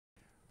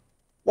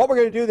What we're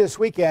going to do this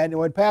weekend, and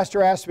when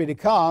Pastor asked me to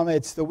come,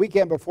 it's the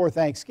weekend before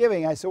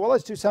Thanksgiving. I said, well,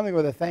 let's do something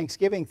with a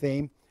Thanksgiving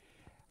theme.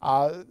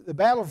 The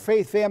Battle for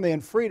Faith, Family,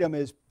 and Freedom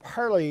is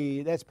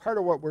that's part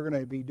of what we're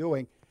going to be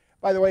doing.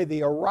 By the way,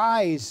 the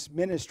Arise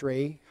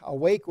ministry,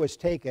 Awake was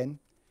taken,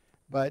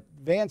 but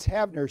Vance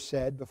Havner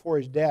said before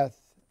his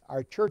death,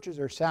 our churches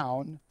are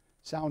sound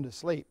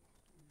asleep.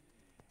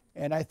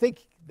 And I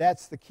think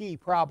that's the key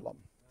problem.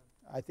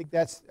 I think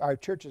our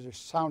churches are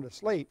sound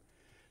asleep.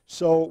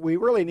 So we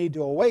really need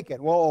to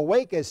awaken. Well,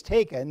 Awake is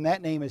taken,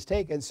 that name is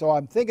taken, so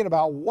I'm thinking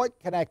about what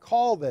can I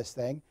call this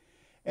thing.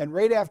 And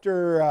right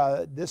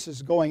after this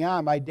is going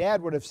on, my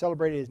dad would have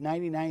celebrated his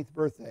 99th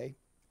birthday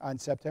on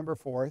September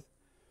 4th,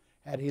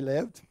 had he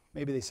lived.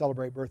 Maybe they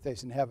celebrate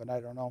birthdays in heaven, I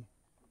don't know.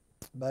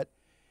 But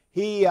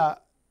he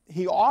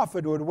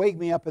often would wake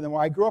me up in the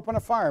morning. I grew up on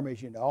a farm,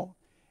 as you know,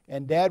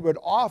 and Dad would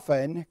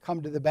often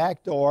come to the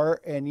back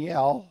door and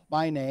yell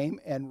my name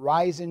and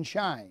rise and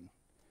shine.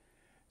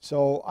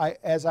 So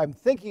as I'm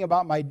thinking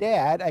about my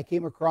dad, I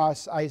came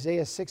across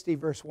Isaiah 60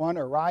 verse 1,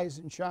 arise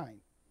and shine.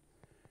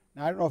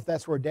 Now, I don't know if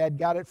that's where Dad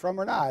got it from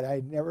or not.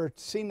 I'd never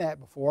seen that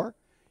before.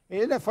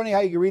 Isn't it funny how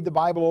you read the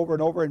Bible over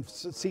and over and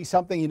see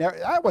something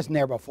that wasn't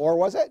there before,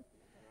 was it?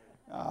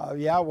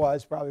 Yeah, it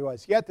was, probably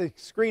was. You got the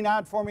screen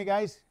on for me,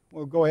 guys?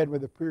 We'll go ahead with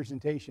the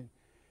presentation.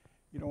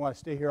 You don't want to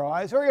stay here all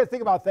night. So we're going to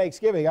think about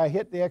Thanksgiving. I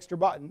hit the extra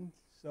button.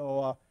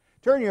 So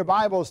turn your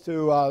Bibles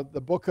to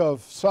the book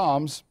of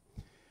Psalms.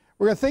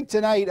 We're going to think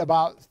tonight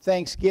about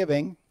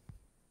Thanksgiving.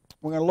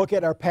 We're going to look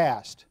at our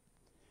past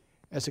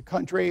as a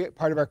country,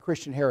 part of our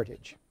Christian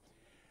heritage.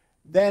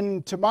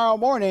 Then tomorrow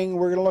morning,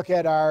 we're going to look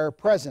at our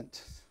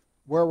present,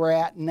 where we're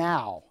at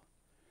now.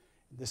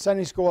 The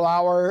Sunday school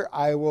hour,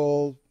 I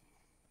will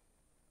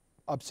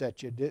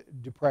upset you,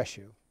 depress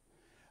you.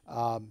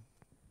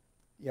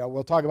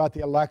 We'll talk about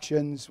the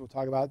elections. We'll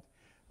talk about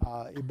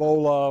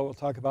Ebola. We'll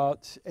talk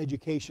about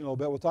education a little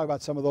bit. We'll talk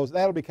about some of those.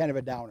 That'll be kind of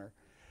a downer.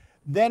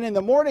 Then in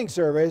the morning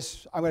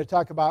service, I'm going to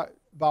talk about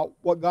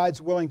what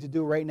God's willing to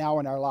do right now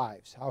in our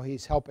lives, how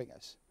He's helping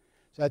us.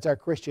 So that's our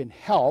Christian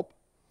help.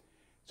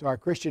 So our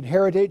Christian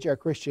heritage, our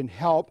Christian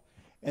help.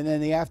 And then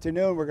in the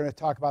afternoon, we're going to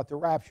talk about the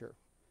rapture.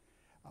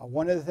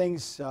 One of the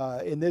things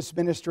in this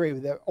ministry,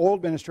 the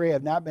old ministry,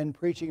 I've not been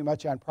preaching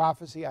much on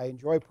prophecy. I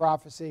enjoy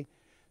prophecy.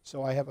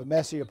 So I have a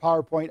message, a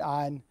PowerPoint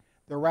on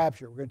the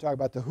rapture. We're going to talk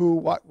about the who,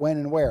 what, when,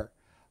 and where.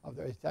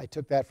 I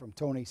took that from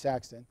Tony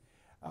Saxton.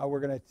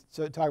 We're going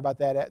to talk about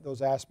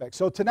those aspects.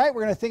 So tonight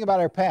we're going to think about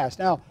our past.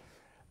 Now,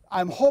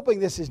 I'm hoping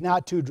this is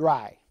not too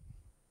dry.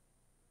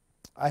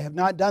 I have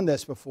not done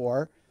this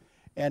before,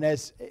 and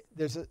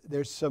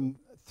there's some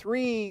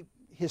three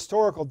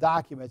historical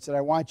documents that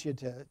I want you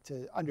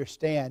to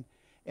understand,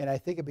 and I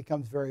think it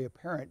becomes very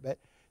apparent. But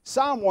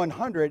Psalm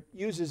 100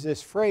 uses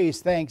this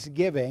phrase,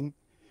 thanksgiving.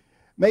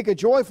 Make a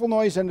joyful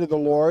noise unto the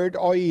Lord,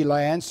 all ye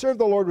lands. Serve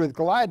the Lord with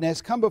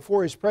gladness. Come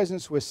before His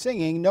presence with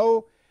singing.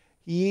 Know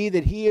ye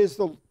that He is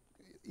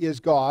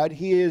God.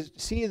 He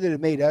that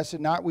made us,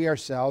 and not we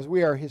ourselves.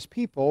 We are His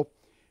people,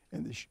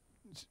 and the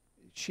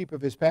sheep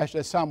of His pasture.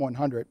 That's Psalm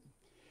 100.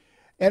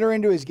 Enter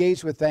into His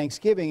gates with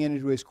thanksgiving, and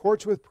into His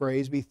courts with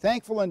praise. Be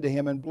thankful unto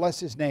Him, and bless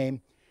His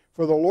name.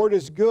 For the Lord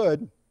is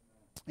good,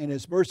 and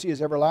His mercy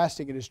is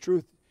everlasting, and His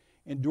truth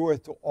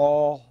endureth to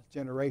all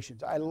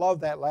generations. I love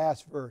that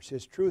last verse.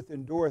 His truth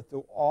endureth to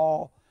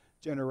all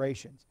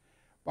generations.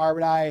 Barb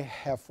and I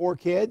have 4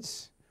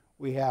 kids.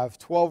 We have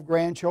 12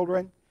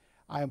 grandchildren.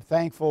 I am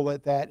thankful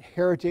that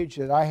heritage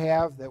that I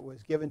have that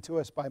was given to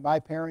us by my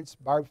parents,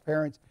 Barb's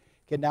parents,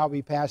 can now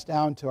be passed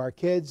down to our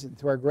kids and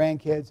to our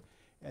grandkids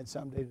and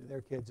someday to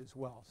their kids as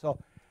well. So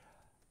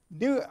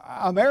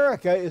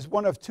America is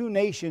one of 2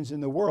 nations in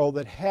the world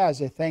that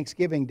has a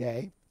Thanksgiving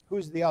Day.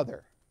 Who's the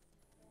other?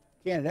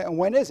 Canada. And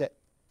when is it?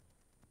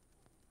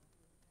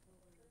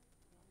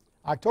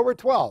 October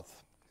 12th.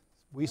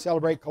 We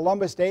celebrate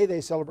Columbus Day.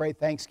 They celebrate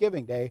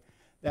Thanksgiving Day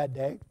that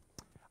day.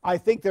 I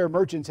think their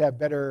merchants have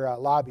better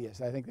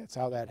lobbyists. I think that's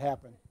how that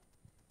happened.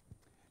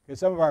 Because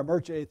some of our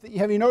merchants,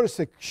 have you noticed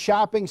the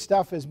shopping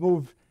stuff has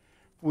moved?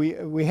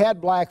 We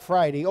had Black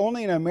Friday.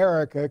 Only in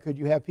America could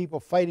you have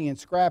people fighting and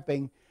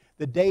scrapping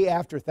the day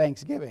after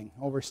Thanksgiving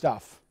over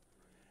stuff.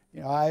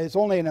 It's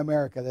only in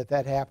America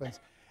that happens.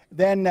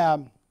 Then,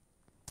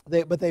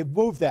 but they've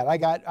moved that.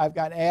 I've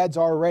got ads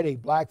already.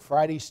 Black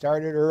Friday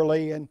started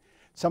early, and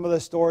some of the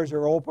stores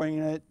are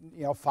opening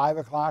at 5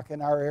 o'clock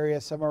in our area.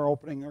 Some are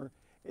opening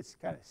it's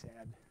kind of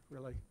sad,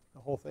 really. The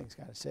whole thing's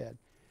kind of sad.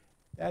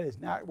 That is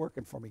not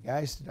working for me,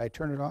 guys. Did I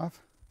turn it off?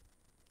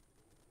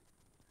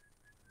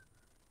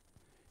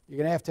 You're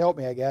going to have to help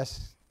me, I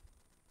guess.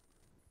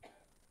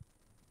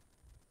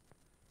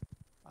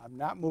 I'm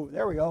not moving.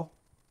 There we go.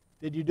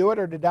 Did you do it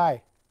or did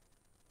I?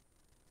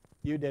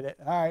 You did it.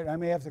 All right, I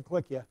may have to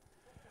click you.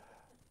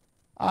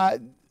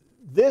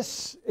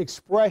 This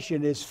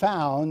expression is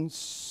found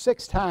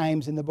 6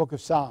 times in the book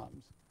of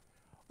Psalms.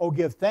 Oh,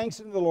 give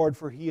thanks unto the Lord,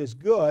 for He is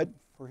good,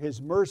 for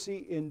His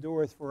mercy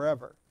endureth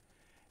forever.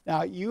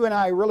 Now, you and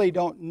I really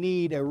don't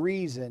need a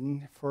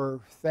reason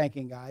for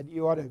thanking God.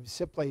 You ought to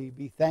simply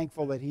be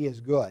thankful that He is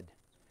good.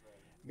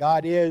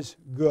 God is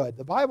good.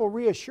 The Bible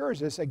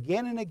reassures us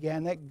again and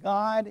again that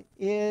God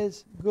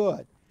is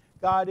good.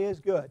 God is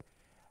good.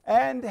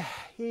 And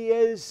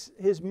His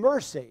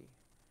mercy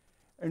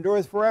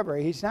endureth forever.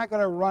 He's not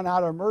going to run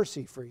out of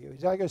mercy for you.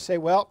 He's not going to say,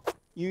 well,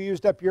 you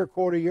used up your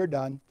quota, you're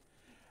done.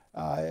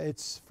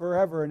 It's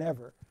forever and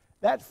ever.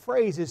 That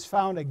phrase is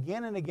found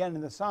again and again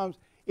in the Psalms.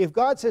 If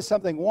God says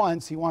something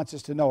once, He wants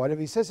us to know it. If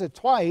He says it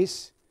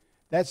twice,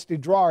 that's to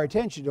draw our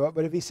attention to it.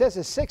 But if He says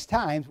it 6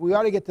 times, we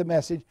ought to get the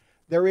message.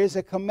 There is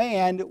a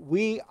command.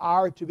 We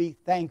are to be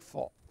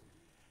thankful.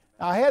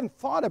 Now, I hadn't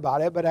thought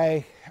about it, but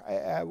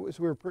as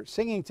we were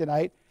singing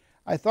tonight,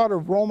 I thought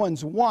of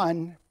Romans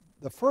 1,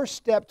 the first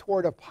step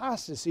toward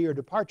apostasy or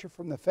departure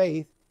from the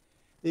faith.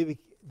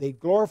 They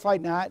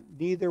glorified not,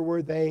 neither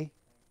were they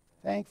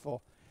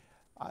thankful.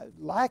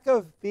 Lack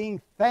of being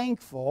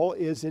thankful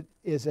is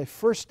a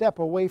first step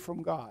away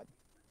from God.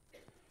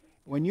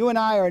 When you and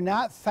I are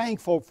not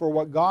thankful for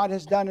what God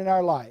has done in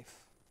our life,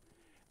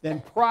 then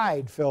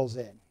pride fills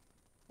in.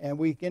 And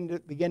we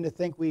begin to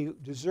think we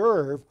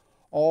deserve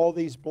all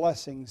these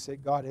blessings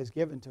that God has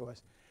given to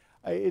us.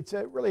 It's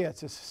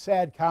a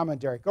sad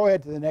commentary. Go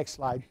ahead to the next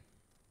slide.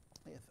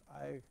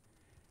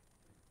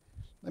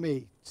 Let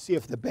me see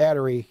if the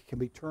battery can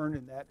be turned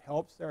and that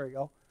helps. There we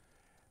go.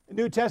 The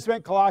New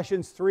Testament,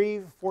 Colossians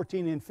 3,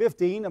 14 and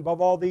 15,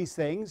 above all these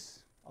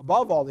things,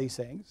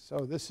 so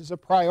this is a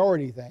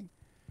priority thing.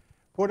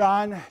 Put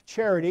on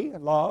charity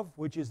and love,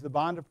 which is the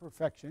bond of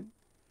perfection,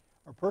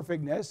 or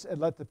perfectness, and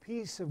let the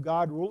peace of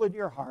God rule in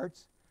your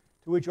hearts,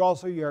 to which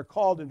also you are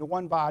called into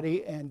one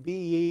body, and be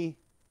ye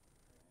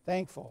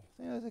thankful.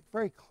 It's a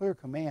very clear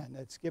command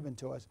that's given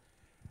to us.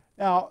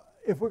 Now,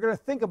 if we're going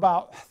to think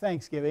about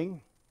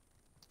Thanksgiving,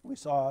 we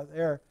saw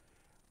there,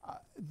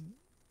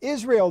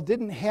 Israel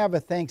didn't have a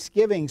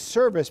Thanksgiving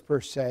service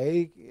per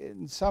se.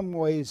 In some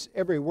ways,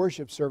 every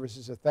worship service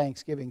is a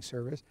Thanksgiving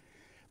service.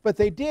 But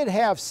they did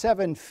have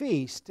 7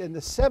 feasts, and the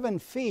 7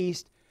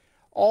 feasts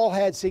all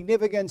had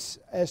significance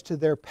as to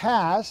their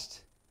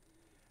past,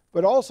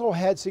 but also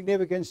had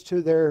significance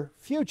to their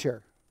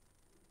future.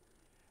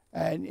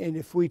 And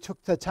if we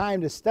took the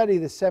time to study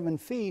the 7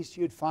 feasts,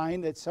 you'd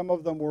find that some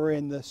of them were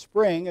in the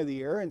spring of the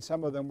year, and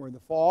some of them were in the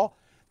fall.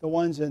 The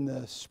ones in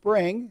the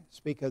spring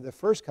speak of the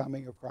first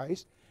coming of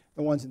Christ.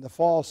 The ones in the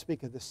fall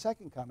speak of the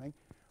second coming.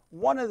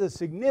 One of the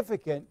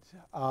significant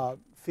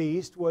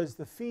feasts was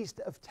the Feast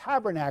of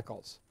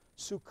Tabernacles.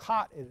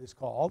 Sukkot it is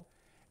called.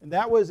 And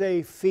that was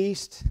a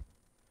feast,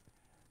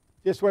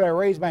 just when I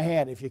raise my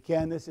hand, if you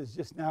can. This is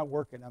just not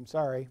working. I'm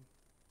sorry.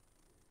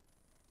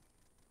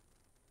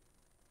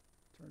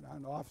 Turn it on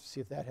and off,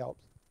 see if that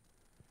helps.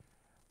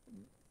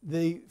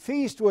 The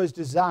feast was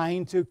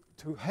designed to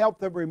help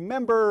them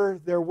remember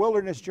their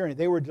wilderness journey.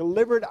 They were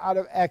delivered out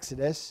of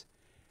Exodus.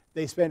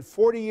 They spent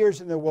 40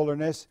 years in the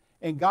wilderness,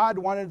 and God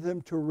wanted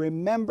them to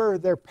remember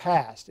their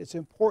past. It's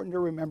important to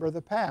remember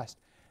the past.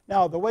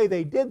 Now, the way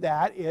they did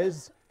that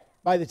is,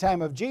 by the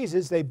time of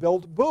Jesus, they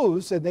built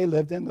booths, and they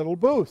lived in little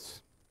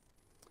booths.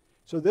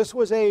 So this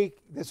was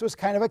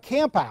kind of a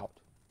camp out.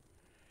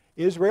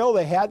 Israel,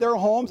 they had their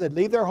homes. They'd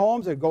leave their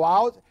homes. They'd go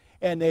out,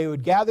 and they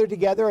would gather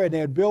together, and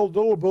they would build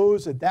little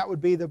booths, and that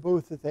would be the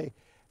booth that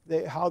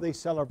how they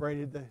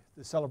celebrated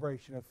the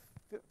celebration of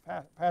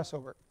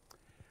Passover.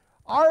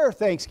 Our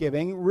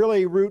Thanksgiving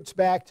really roots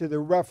back to the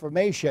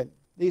Reformation.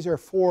 These are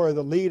 4 of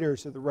the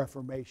leaders of the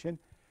Reformation.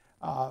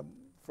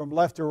 From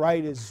left to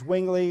right is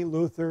Zwingli,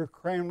 Luther,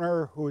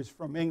 Cranmer, who is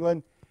from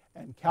England,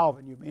 and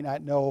Calvin. You may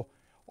not know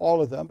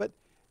all of them, but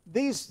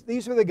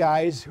these are the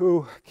guys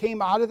who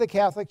came out of the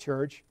Catholic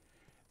Church.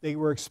 They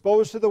were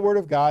exposed to the Word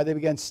of God. They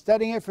began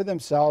studying it for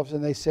themselves,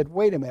 and they said,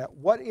 wait a minute,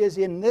 what is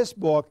in this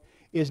book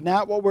is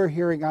not what we're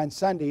hearing on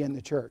Sunday in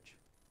the church.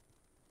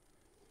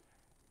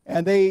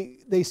 And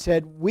they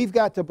said, we've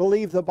got to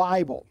believe the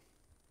Bible.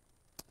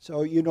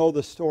 So you know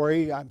the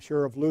story, I'm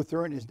sure, of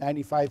Luther and his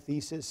 95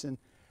 Theses, and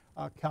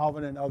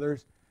Calvin and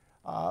others.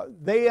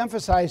 They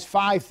emphasized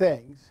 5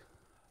 things.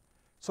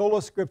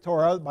 Sola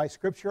Scriptura, by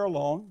Scripture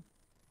alone.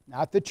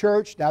 Not the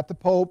church, not the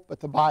Pope, but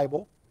the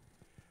Bible.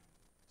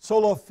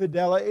 Sola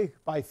Fidei,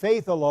 by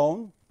faith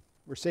alone.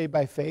 We're saved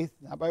by faith,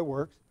 not by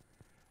works.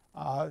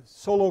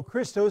 Solo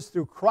Christus,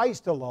 through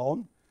Christ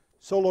alone.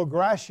 Solo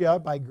Gratia,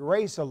 by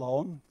grace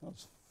alone.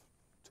 Those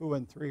 2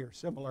 and 3 are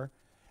similar.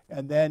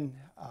 And then,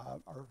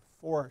 or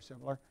 4 are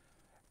similar.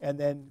 And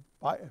then,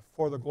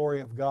 for the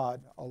glory of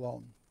God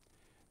alone.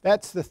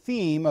 That's the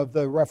theme of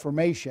the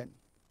Reformation.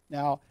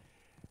 Now,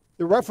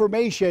 the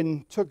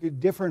Reformation took a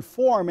different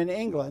form in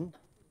England,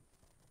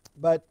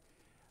 but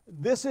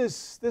this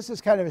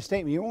is kind of a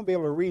statement. You won't be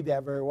able to read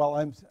that very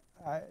well.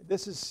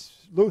 This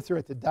is Luther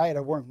at the Diet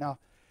of Worms. Now,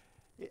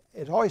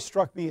 it always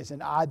struck me as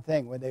an odd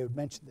thing when they would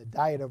mention the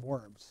Diet of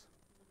Worms.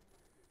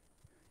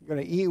 You're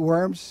going to eat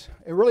worms?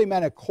 It really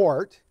meant a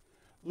court.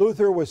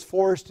 Luther was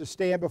forced to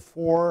stand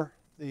before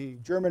the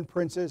German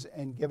princes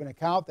and give an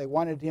account. They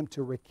wanted him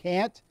to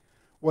recant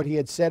what he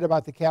had said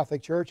about the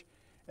Catholic Church.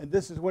 And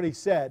this is what he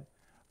said: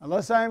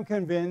 unless I am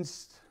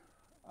convinced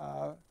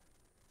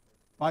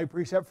by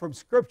precept from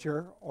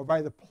Scripture or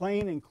by the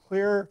plain and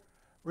clear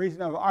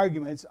reason of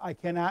arguments, I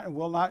cannot and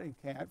will not and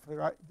can't,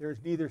 for there's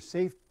neither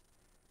safe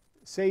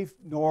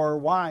nor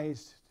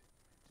wise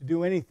to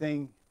do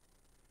anything.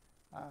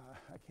 I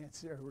can't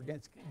say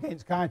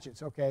against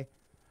conscience. Okay,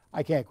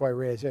 I can't quite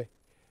read it.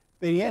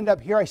 But he ended up,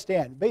 here I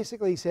stand.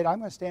 Basically, he said, I'm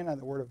going to stand on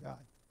the Word of God.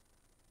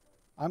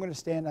 I'm going to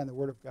stand on the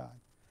Word of God.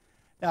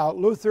 Now,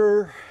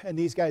 Luther and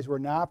these guys were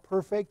not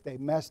perfect. They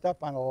messed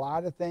up on a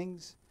lot of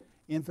things.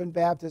 Infant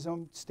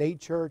baptism, state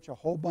church, a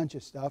whole bunch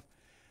of stuff.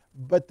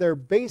 But their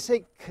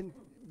basic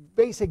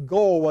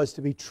goal was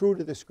to be true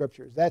to the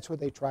Scriptures. That's what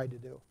they tried to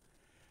do.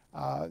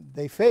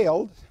 They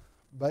failed,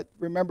 but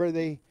remember,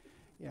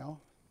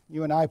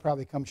 you and I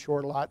probably come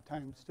short a lot of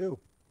times too.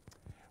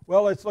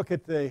 Well, let's look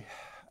at the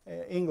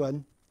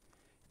England.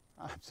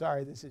 I'm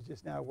sorry, this is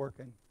just not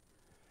working.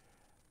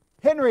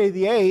 Henry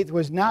VIII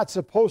was not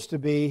supposed to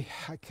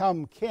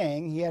become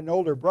king. He had an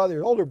older brother.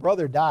 His older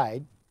brother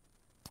died,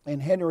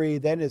 and Henry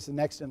then is the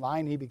next in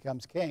line. He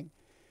becomes king.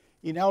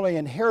 He not only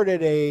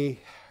inherited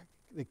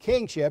the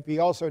kingship, he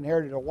also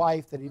inherited a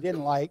wife that he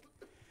didn't like.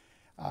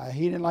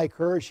 He didn't like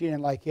her, she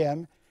didn't like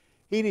him.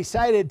 He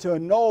decided to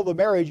annul the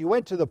marriage. He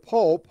went to the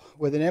Pope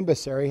with an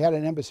emissary. He had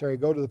an emissary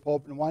go to the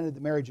Pope and wanted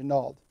the marriage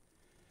annulled.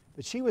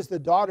 But she was the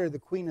daughter of the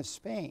Queen of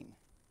Spain,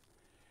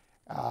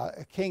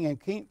 a king and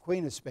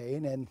queen of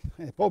Spain. And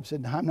the Pope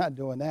said, no, I'm not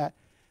doing that.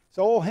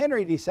 So old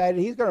Henry decided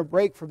he's going to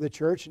break from the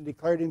church and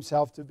declared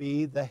himself to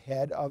be the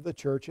head of the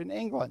church in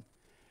England.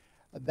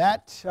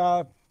 That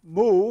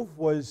move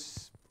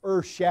was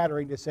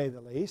earth-shattering, to say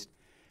the least.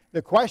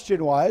 The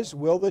question was,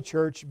 will the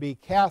church be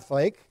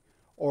Catholic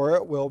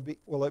or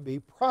will it be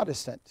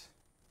Protestant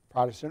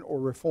or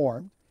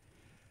Reformed?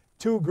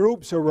 Two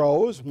groups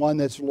arose, one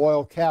that's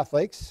loyal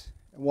Catholics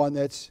and one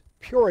that's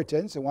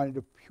Puritans and wanted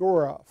to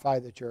purify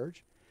the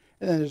church.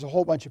 And then there's a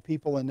whole bunch of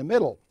people in the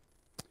middle.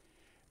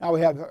 Now we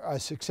have a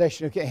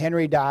succession of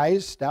Henry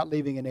dies, not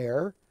leaving an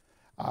heir.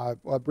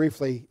 Well,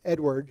 briefly,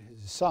 Edward,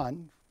 his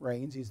son,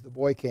 reigns. He's the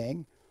boy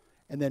king.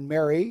 And then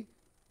Mary,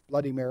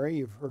 Bloody Mary,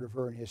 you've heard of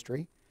her in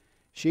history.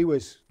 She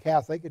was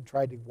Catholic and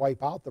tried to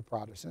wipe out the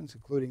Protestants,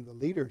 including the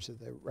leaders of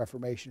the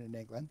Reformation in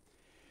England.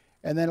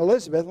 And then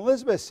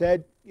Elizabeth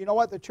said, you know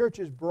what, the church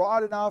is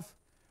broad enough,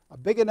 a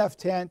big enough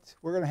tent,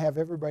 we're going to have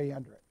everybody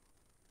under it.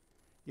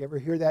 You ever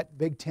hear that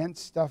big tent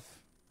stuff?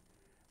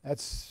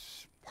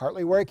 That's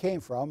partly where it came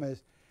from.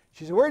 Is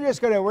she said, we're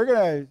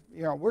going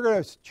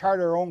to chart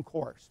our own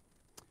course.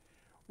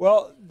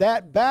 Well,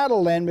 that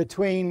battle then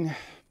between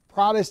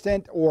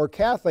Protestant or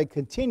Catholic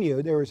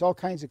continued. There was all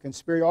kinds of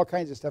conspiracy, all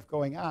kinds of stuff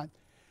going on.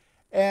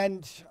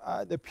 And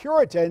the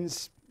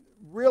Puritans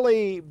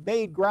really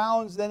made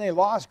grounds, then they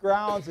lost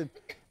grounds. And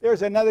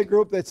there's another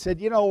group that said,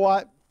 you know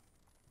what,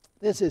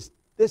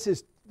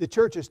 the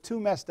church is too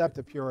messed up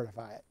to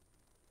purify it.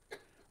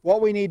 What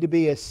we need to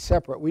be is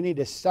separate. We need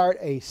to start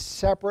a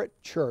separate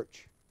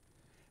church.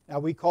 Now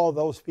we call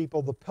those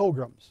people the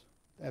Pilgrims.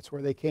 That's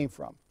where they came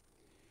from.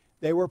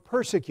 They were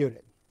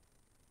persecuted.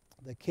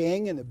 The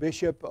king and the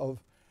bishop of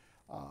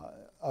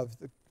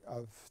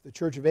the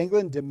Church of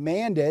England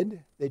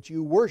demanded that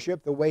you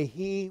worship the way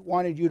he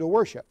wanted you to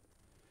worship.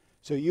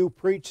 So you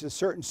preach a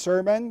certain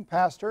sermon,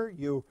 pastor,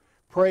 you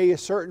pray a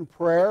certain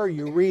prayer,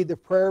 you read the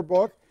prayer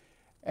book,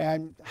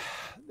 and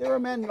there were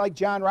men like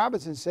John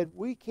Robinson said,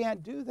 we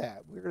can't do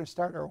that. We're going to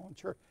start our own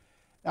church.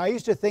 Now, I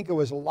used to think it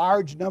was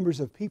large numbers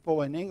of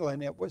people in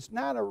England. It was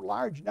not a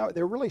large number.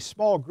 They were really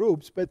small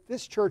groups, but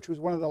this church was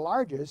one of the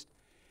largest.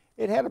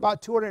 It had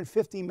about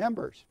 250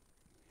 members.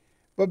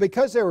 But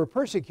because they were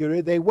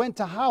persecuted, they went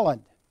to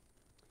Holland.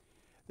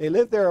 They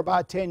lived there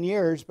about 10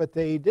 years, but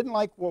they didn't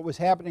like what was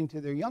happening to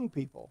their young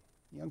people.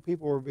 Young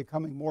people were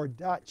becoming more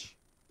Dutch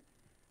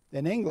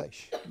than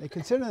English. They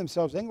consider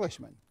themselves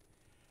Englishmen.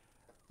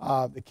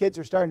 The kids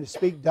are starting to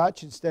speak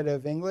Dutch instead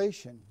of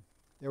English, and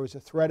there was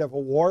a threat of a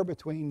war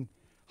between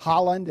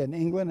Holland and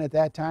England at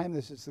that time.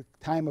 This is the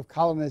time of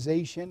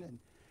colonization, and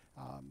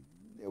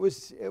it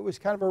was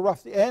kind of a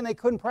rough, and they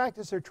couldn't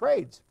practice their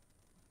trades.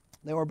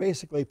 They were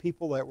basically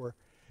people that were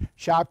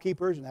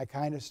shopkeepers and that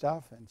kind of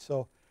stuff, and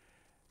so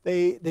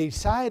they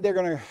decide they're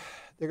going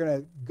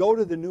to go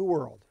to the New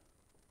World.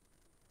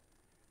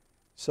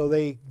 So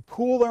they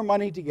pool their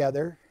money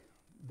together.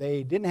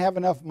 They didn't have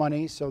enough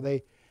money, so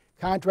they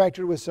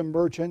contracted with some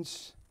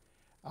merchants.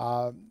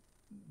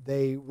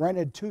 They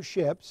rented 2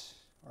 ships,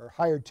 or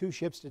hired 2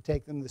 ships to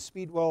take them, the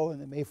Speedwell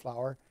and the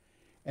Mayflower,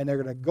 and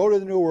they're going to go to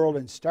the New World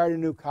and start a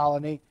new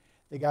colony.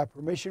 They got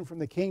permission from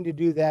the king to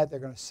do that. They're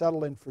going to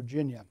settle in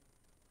Virginia.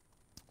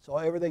 So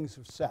everything's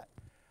set.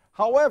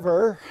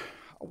 However,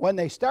 when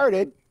they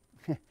started,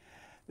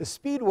 the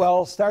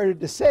Speedwell started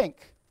to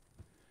sink.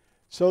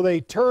 So they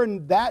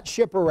turned that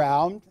ship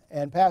around,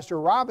 and Pastor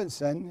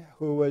Robinson,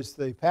 who was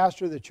the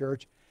pastor of the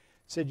church,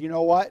 said, you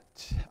know what?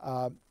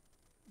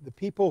 The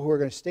people who are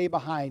going to stay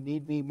behind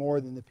need me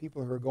more than the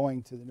people who are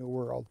going to the New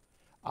World.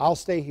 I'll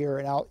stay here,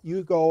 and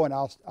you go, and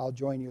I'll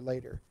join you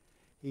later.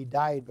 He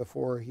died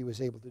before he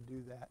was able to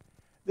do that.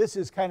 This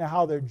is kind of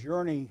how their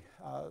journey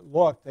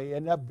looked. They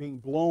ended up being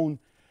blown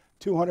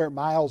 200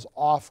 miles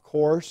off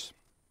course.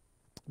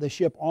 The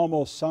ship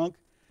almost sunk.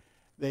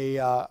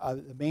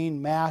 The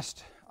main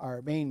mast,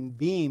 our main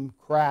beam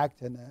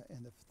cracked and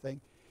the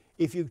thing.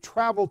 If you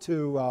travel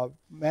to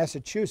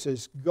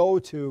Massachusetts, go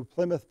to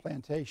Plymouth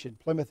Plantation.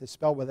 Plymouth is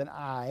spelled with an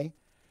I.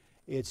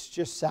 It's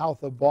just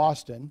south of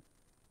Boston.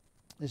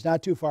 It's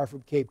not too far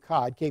from Cape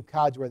Cod. Cape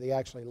Cod's where they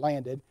actually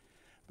landed,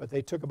 but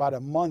they took about a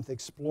month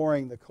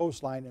exploring the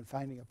coastline and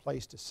finding a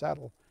place to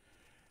settle.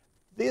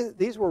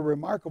 These were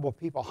remarkable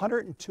people.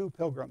 102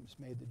 pilgrims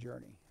made the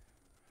journey.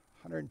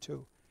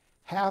 102.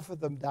 Half of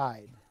them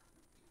died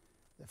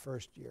the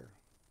first year.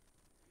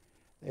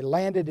 They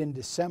landed in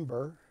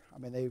December.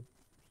 They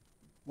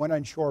went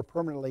on shore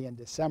permanently in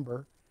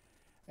December,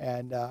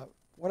 and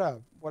what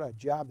a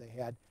job they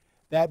had.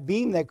 That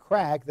beam that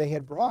cracked, they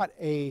had brought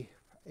a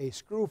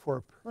screw for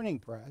a printing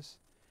press,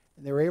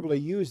 and they were able to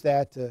use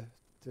that to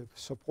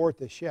support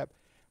the ship.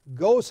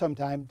 Go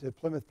sometime to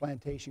Plymouth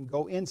Plantation,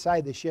 go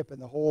inside the ship in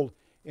the hold,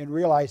 and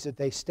realize that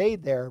they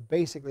stayed there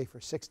basically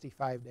for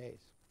 65 days.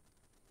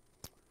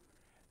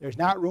 There's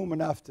not room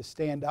enough to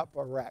stand up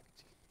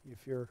erect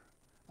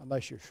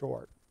unless you're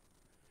short.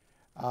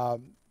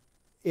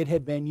 It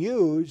had been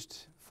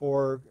used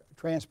for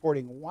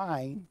transporting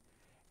wine,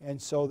 and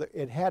so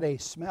it had a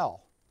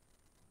smell.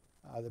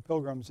 The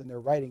pilgrims in their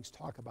writings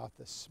talk about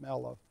the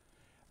smell of,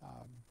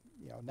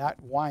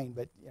 not wine,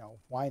 but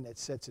wine that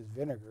sits as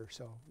vinegar,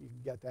 so you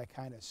can get that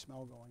kind of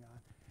smell going on.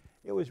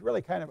 It was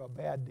really kind of a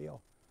bad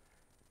deal.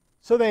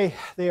 So they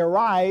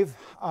arrive.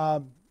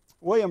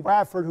 William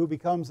Bradford, who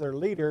becomes their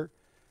leader,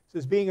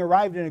 says, being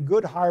arrived in a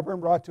good harbor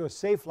and brought to a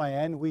safe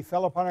land, we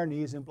fell upon our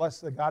knees and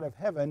blessed the God of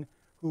heaven,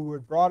 who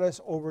had brought us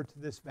over to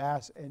this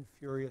vast and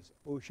furious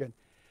ocean.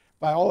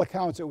 By all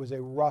accounts, it was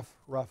a rough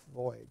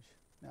voyage.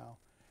 Now,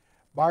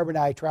 Barb and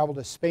I traveled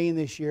to Spain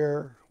this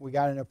year. We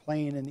got in a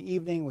plane in the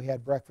evening. We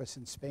had breakfast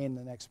in Spain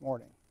the next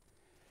morning.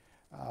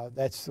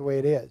 That's the way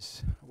it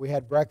is. We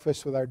had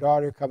breakfast with our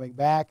daughter coming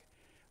back.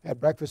 Had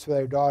breakfast with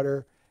our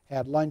daughter,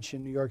 had lunch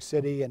in New York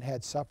City, and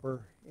had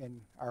supper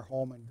in our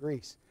home in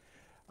Greece.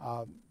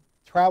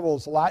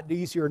 Travel's a lot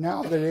easier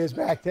now than it is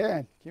back then.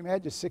 Can you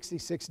imagine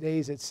 66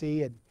 days at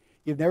sea, and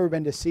you've never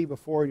been to sea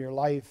before in your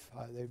life?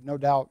 There's no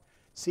doubt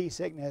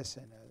seasickness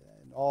and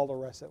all the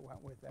rest that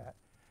went with that.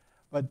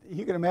 But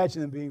you can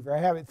imagine them being very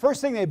happy.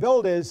 First thing they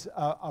build is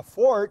a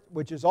fort,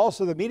 which is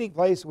also the meeting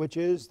place, which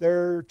is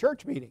their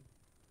church meeting.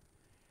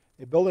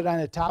 They build it on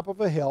the top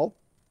of a hill.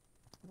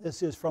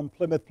 This is from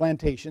Plymouth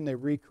Plantation. They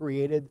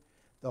recreated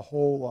the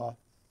whole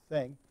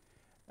thing.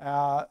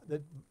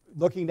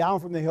 Looking down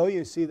from the hill,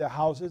 you see the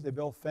houses. They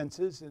built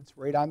fences. It's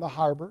right on the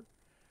harbor.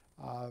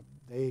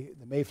 The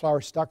Mayflower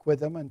stuck with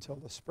them until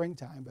the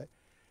springtime, but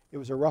it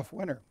was a rough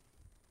winter.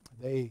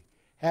 They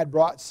had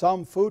brought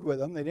some food with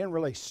them. They didn't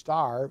really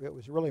starve. It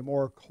was really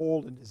more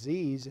cold and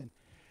disease. And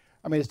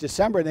it's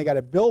December, and they got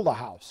to build a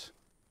house.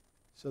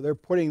 So they're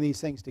putting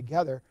these things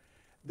together.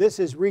 This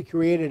is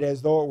recreated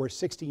as though it were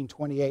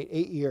 1628,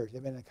 8 years.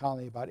 They've been in the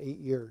colony about 8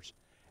 years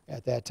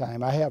at that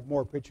time. I have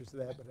more pictures of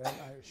that, but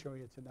I'll show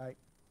you tonight.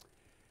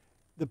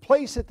 The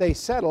place that they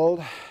settled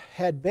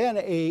had been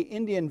an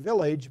Indian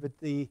village, but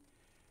the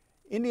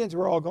Indians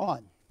were all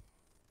gone.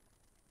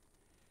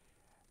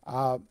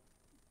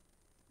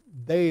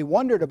 They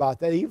wondered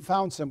about that. They even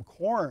found some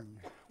corn,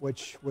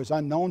 which was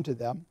unknown to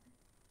them.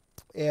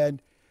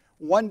 And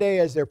one day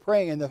as they're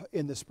praying,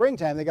 in the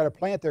springtime, they got to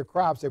plant their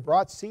crops. They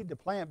brought seed to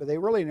plant, but they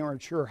really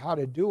weren't sure how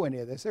to do any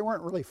of this. They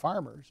weren't really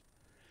farmers.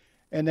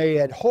 And they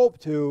had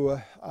hoped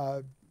to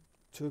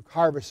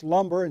harvest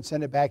lumber and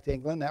send it back to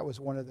England. That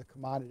was one of the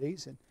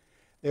commodities. And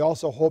they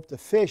also hoped to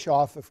fish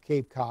off of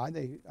Cape Cod.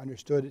 They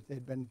understood it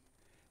had been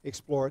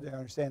explored. They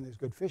understand there's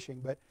good fishing,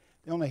 but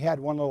they only had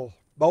one little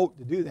boat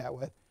to do that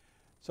with.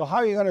 So how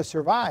are you going to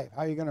survive?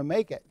 How are you going to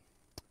make it?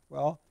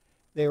 Well,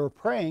 they were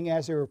praying.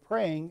 As they were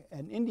praying,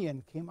 an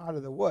Indian came out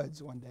of the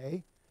woods one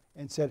day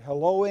and said,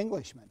 "Hello,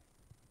 Englishmen."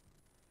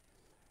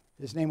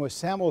 His name was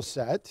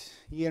Samoset.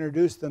 He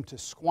introduced them to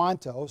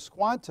Squanto.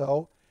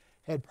 Squanto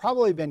had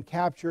probably been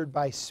captured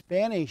by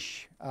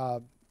Spanish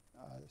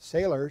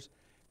sailors,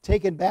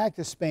 taken back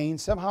to Spain,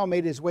 somehow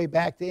made his way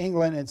back to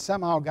England, and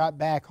somehow got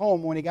back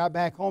home. When he got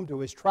back home to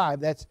his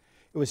tribe, it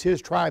was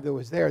his tribe that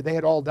was there. They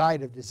had all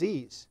died of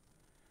disease.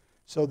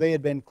 So they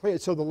had been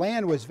cleared. So the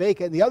land was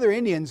vacant. The other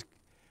Indians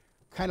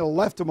kind of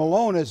left them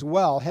alone as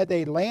well. Had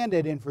they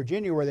landed in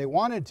Virginia where they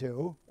wanted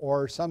to,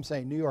 or some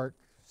say New York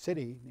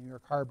City, New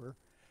York Harbor,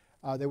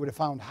 they would have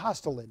found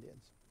hostile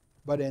Indians.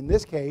 But in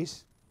this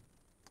case,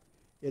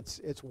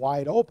 it's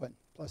wide open.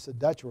 Plus the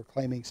Dutch were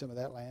claiming some of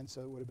that land,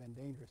 so it would have been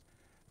dangerous.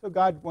 So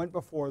God went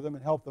before them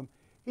and helped them.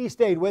 He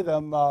stayed with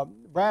them.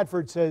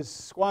 Bradford says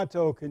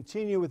Squanto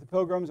continued with the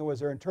pilgrims and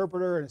was their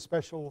interpreter and a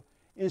special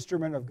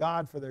instrument of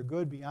God for their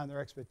good beyond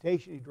their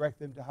expectation. He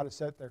directed them to how to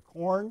set their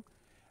corn,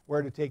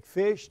 where to take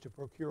fish, to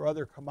procure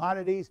other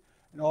commodities,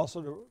 and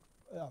also to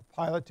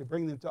pilot to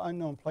bring them to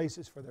unknown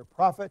places for their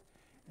profit,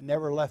 and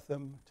never left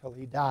them till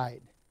he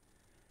died.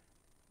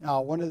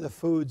 Now, one of the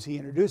foods he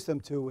introduced them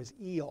to was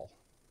eel.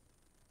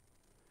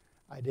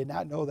 I did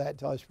not know that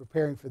until I was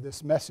preparing for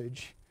this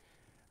message.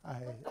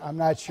 I'm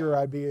not sure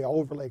I'd be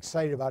overly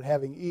excited about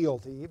having eel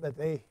to eat, but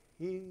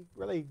he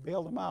really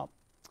bailed them out.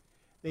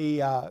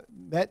 They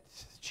met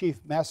Chief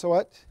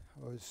Massasoit,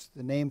 was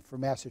the name for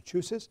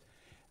Massachusetts,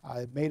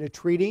 made a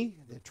treaty.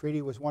 The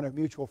treaty was one of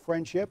mutual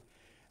friendship.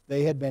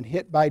 They had been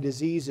hit by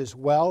disease as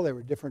well. They were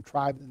a different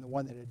tribe than the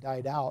one that had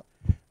died out.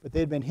 But they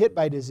had been hit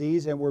by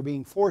disease and were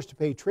being forced to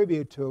pay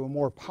tribute to a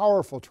more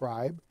powerful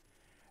tribe.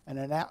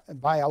 And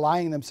by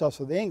allying themselves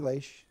with the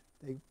English,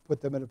 they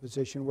put them in a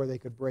position where they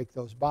could break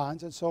those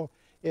bonds. And so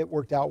it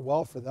worked out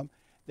well for them.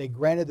 They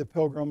granted the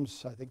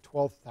Pilgrims, I think,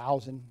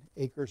 12,000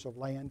 acres of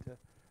land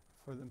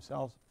for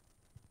themselves.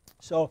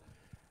 So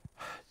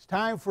it's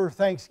time for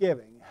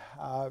Thanksgiving.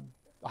 The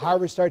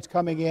harvest starts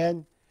coming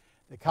in.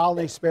 The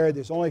colony's spared.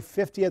 There's only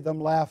 50 of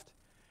them left.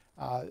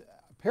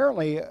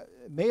 Apparently,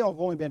 it may have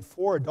only been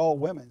 4 adult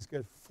women,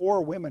 because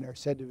 4 women are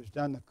said to have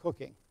done the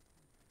cooking.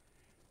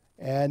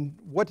 And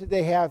what did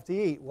they have to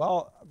eat?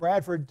 Well,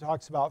 Bradford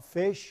talks about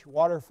fish,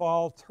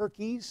 waterfowl,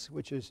 turkeys,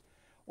 which is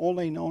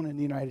only known in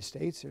the United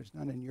States. There's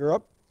none in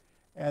Europe.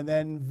 And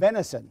then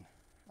venison.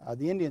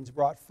 The Indians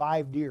brought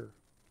 5 deer.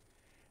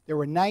 There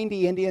were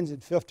 90 Indians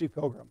and 50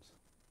 pilgrims.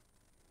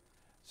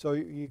 So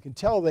you can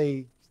tell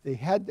they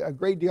had a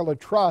great deal of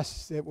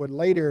trust that would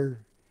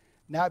later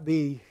not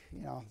be,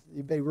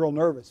 you'd be real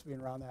nervous being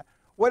around that.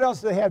 What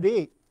else do they have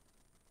to eat?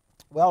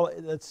 Well,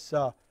 it's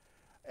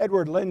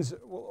Edward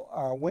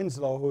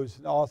Winslow, who's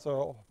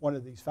also one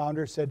of these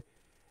founders, said,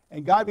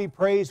 "And God be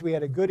praised, we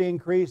had a good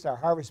increase, our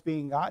harvest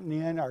being gotten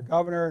in. Our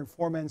governor and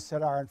 4 men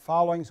set our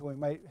following, so we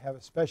might have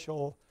a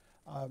special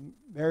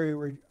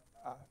merry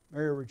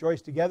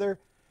rejoice together.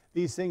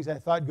 These things I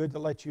thought good to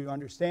let you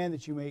understand,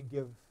 that you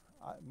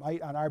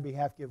might on our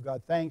behalf give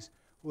God thanks,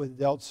 who hath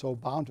dealt so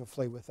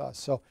bountifully with us."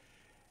 So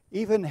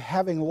even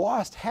having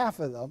lost half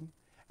of them,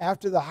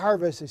 after the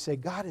harvest, they say,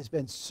 God has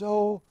been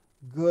so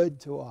good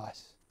to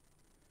us.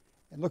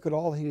 And look at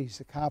all he's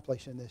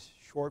accomplished in this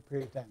short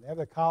period of time. They have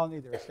the colony,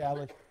 they're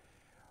established.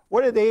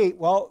 What did they eat?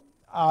 Well,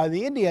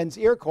 the Indians,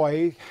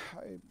 Iroquois,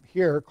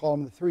 here call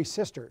them the 3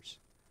 sisters.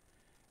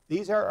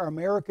 These are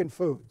American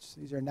foods.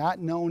 These are not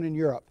known in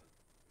Europe.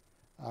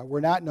 Were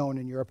not known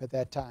in Europe at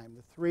that time.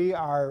 The 3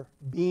 are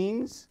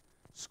beans,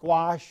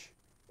 squash,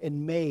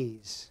 and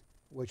maize,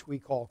 which we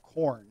call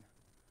corn.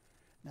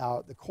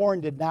 Now, the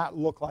corn did not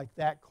look like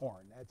that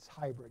corn. That's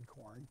hybrid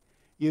corn.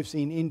 You've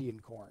seen Indian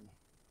corn.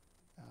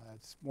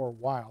 It's more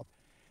wild.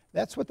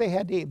 That's what they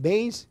had to eat.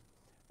 Maize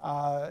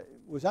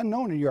was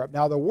unknown in Europe.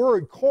 Now, the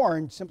word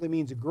corn simply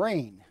means a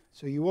grain.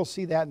 So you will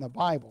see that in the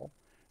Bible.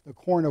 The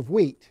corn of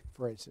wheat,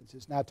 for instance.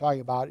 It's not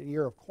talking about an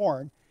ear of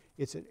corn.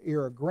 It's an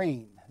ear of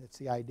grain. That's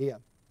the idea.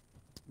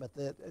 But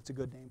it's a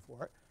good name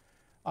for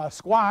it.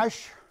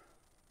 Squash.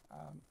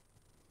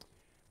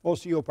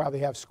 Most of you will probably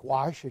have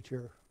squash at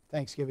your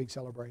Thanksgiving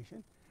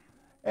celebration.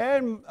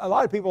 And a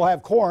lot of people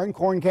have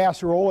corn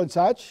casserole and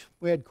such.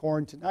 We had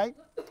corn tonight.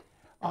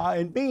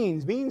 And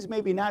beans. Beans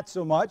maybe not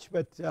so much,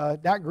 but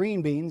not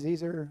green beans.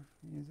 These are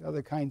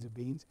other kinds of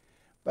beans.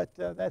 But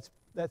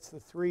that's the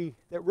 3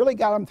 that really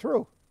got them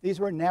through. These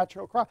were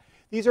natural crops.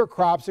 These are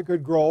crops that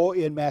could grow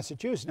in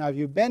Massachusetts. Now, if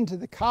you've been to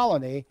the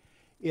colony,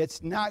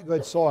 it's not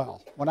good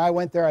soil. When I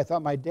went there, I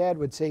thought my dad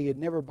would say you'd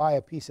never buy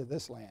a piece of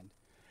this land,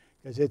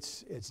 because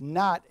it's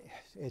not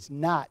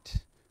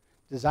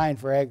designed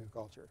for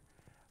agriculture.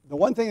 The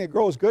one thing that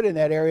grows good in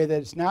that area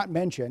that is not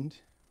mentioned,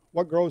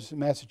 what grows in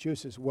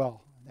Massachusetts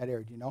well in that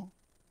area, do you know?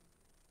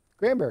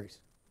 Cranberries,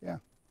 yeah.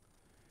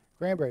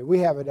 Cranberry. We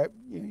have it,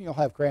 you'll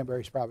have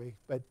cranberries probably,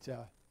 but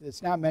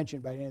it's not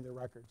mentioned by any of the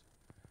records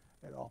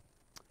at all.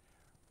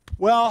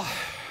 Well,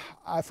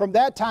 from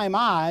that time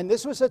on,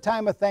 this was a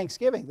time of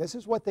Thanksgiving. This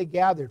is what they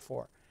gathered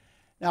for.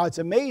 Now, it's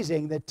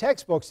amazing that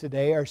textbooks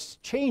today are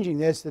changing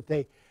this, that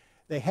they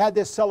had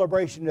this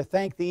celebration to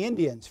thank the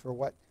Indians for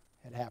what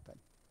had happened.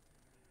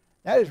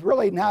 That is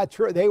really not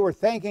true. They were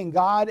thanking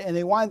God, and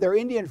they wanted their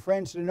Indian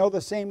friends to know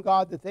the same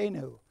God that they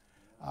knew.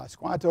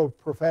 Squanto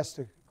professed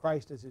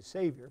Christ as his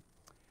Savior.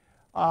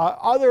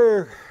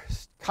 Other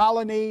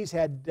colonies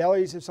had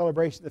days of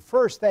celebration. The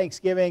first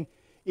Thanksgiving,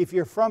 if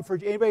you're from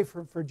Virginia, anybody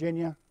from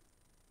Virginia?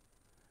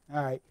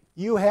 All right,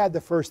 you had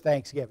the first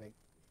Thanksgiving.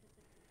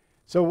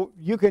 So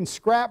you can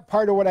scrap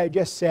part of what I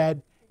just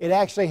said. It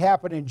actually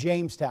happened in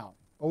Jamestown,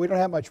 but we don't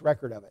have much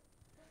record of it.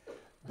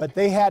 But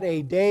they had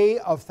a day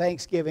of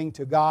thanksgiving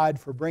to God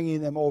for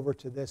bringing them over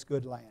to this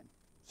good land.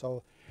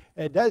 So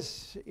it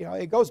does,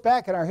 it goes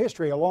back in our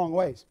history a long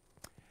ways.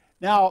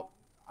 Now,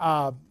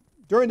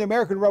 during the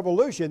American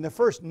Revolution, the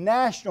first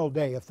national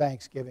day of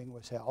Thanksgiving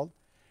was held.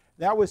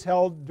 That was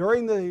held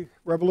during the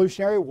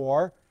Revolutionary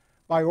War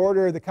by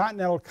order of the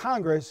Continental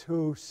Congress,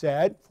 who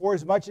said, "For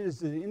as much as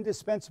the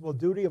indispensable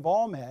duty of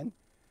all men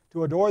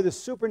to adore the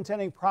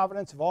superintending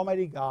providence of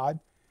Almighty God,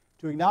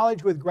 to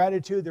acknowledge with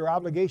gratitude their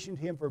obligation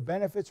to Him for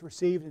benefits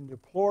received, and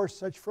deplore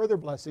such further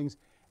blessings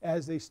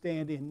as they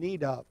stand in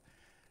need of."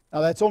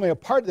 Now, that's only a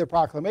part of the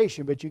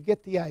proclamation, but you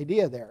get the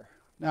idea there.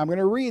 Now, I'm going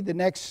to read the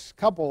next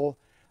couple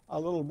a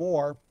little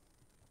more.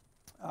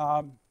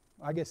 I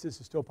guess this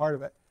is still part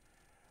of it.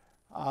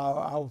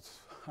 I'm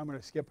going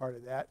to skip part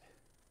of that.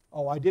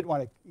 Oh, I did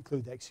want to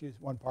include that,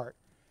 one part.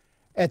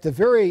 at the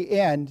very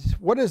end,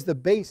 what is the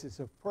basis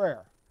of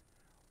prayer?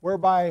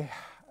 Whereby,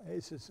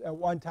 it says, at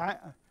one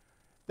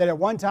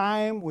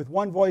time, with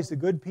one voice, the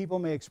good people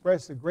may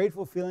express the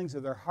grateful feelings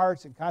of their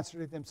hearts and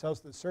consecrate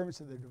themselves to the service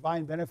of their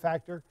divine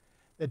benefactor,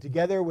 that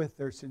together with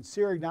their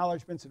sincere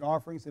acknowledgments and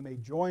offerings, they may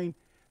join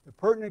the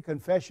pertinent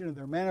confession of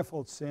their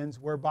manifold sins,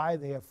 whereby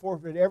they have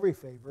forfeited every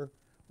favor.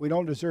 We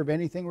don't deserve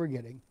anything we're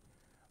getting,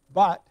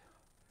 but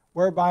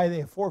whereby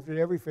they have forfeited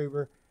every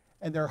favor,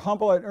 and their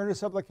humble and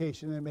earnest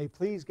supplication, and may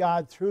please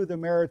God through the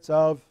merits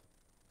of.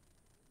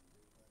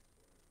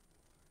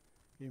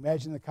 Can you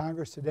imagine the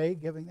Congress today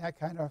giving that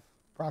kind of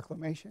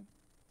proclamation?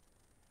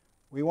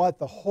 We want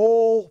the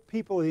whole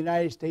people of the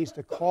United States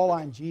to call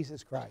on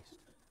Jesus Christ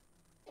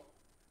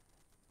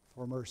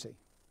for mercy.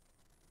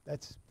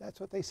 That's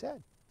what they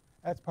said.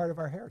 That's part of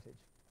our heritage.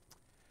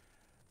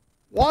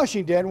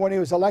 Washington, when he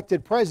was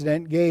elected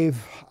president, gave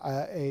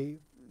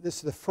this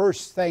is the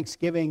first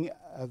Thanksgiving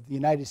of the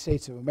United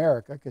States of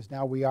America, because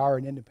now we are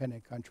an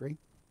independent country.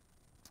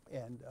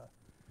 And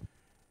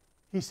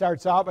he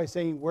starts out by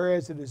saying,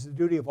 whereas it is the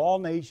duty of all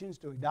nations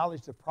to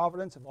acknowledge the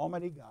providence of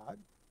Almighty God,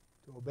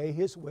 to obey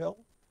His will,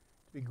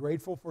 to be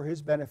grateful for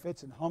His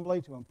benefits, and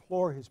humbly to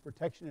implore His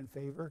protection and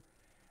favor,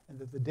 and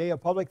that the day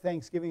of public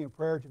thanksgiving and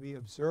prayer to be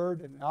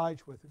observed and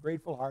acknowledged with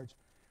grateful hearts,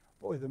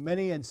 but with the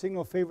many and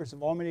signal favors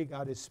of Almighty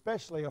God,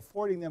 especially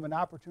affording them an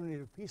opportunity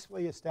to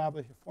peacefully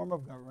establish a form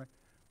of government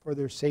for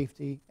their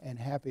safety and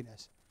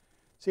happiness.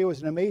 See, it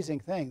was an amazing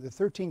thing. The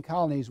 13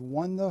 colonies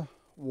won the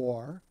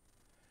war,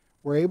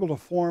 were able to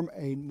form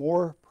a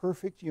more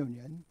perfect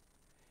union.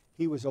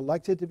 He was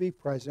elected to be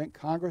president.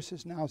 Congress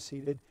is now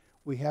seated.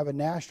 We have a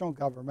national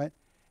government.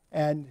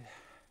 And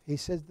he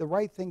said the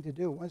right thing to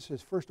do, once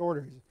his first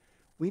order, is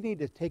we need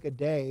to take a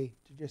day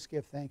to just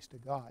give thanks to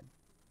God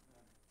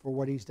for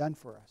what He's done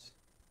for us.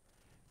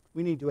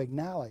 We need to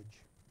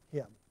acknowledge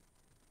Him.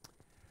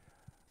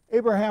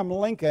 Abraham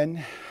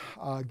Lincoln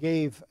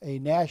gave a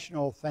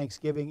national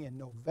Thanksgiving in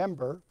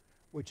November,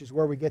 which is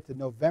where we get the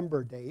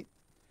November date.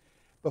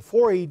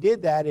 Before he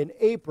did that, in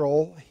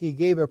April, he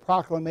gave a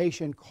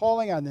proclamation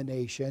calling on the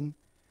nation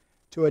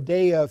to a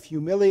day of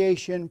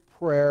humiliation,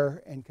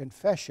 prayer, and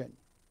confession.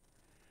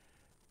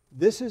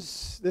 This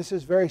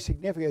is very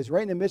significant. It's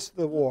right in the midst of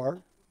the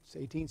war. It's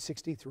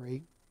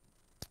 1863.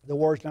 The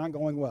war is not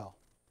going well.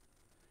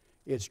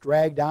 It's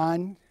dragged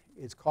on.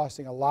 It's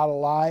costing a lot of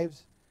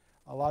lives,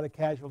 a lot of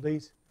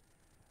casualties.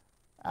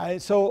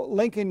 So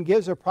Lincoln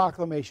gives a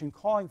proclamation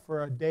calling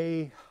for a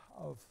day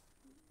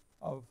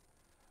of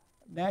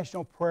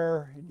national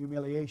prayer and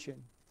humiliation.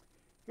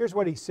 Here's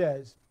what he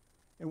says.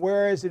 And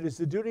whereas it is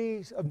the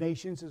duties of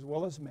nations as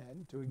well as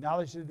men to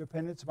acknowledge their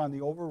dependence upon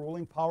the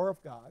overruling power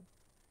of God,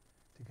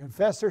 to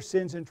confess their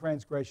sins and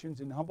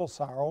transgressions in humble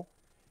sorrow,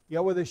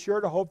 yet with a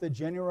sure hope that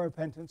genuine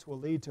repentance will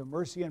lead to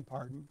mercy and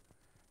pardon,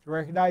 to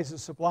recognize the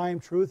sublime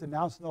truth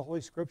announced in the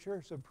Holy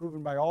Scriptures and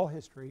proven by all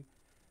history,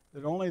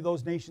 that only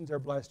those nations are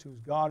blessed whose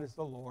God is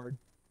the Lord.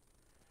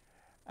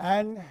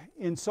 And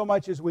in so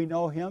much as we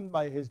know Him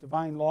by His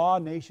divine law,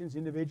 nations,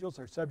 individuals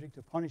are subject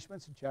to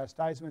punishments and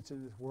chastisements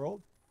in this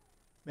world.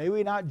 May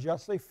we not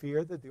justly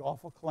fear that the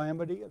awful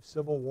calamity of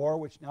civil war,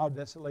 which now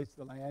desolates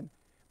the land,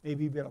 may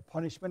be but a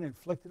punishment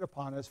inflicted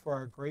upon us for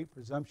our great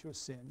presumptuous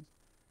sins,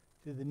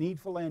 to the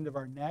needful end of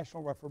our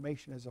national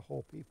reformation as a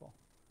whole people.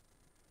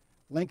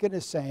 Lincoln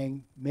is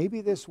saying,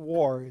 maybe this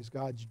war is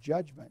God's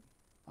judgment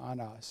on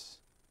us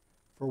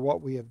for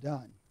what we have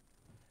done.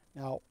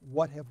 Now,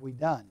 what have we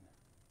done?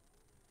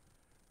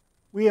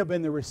 We have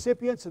been the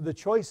recipients of the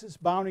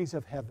choicest bounties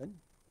of heaven.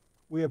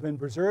 We have been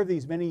preserved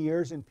these many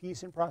years in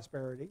peace and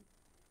prosperity.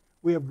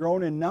 We have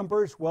grown in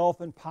numbers,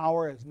 wealth, and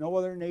power as no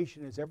other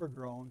nation has ever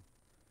grown.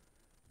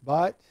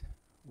 But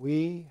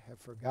we have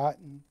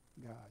forgotten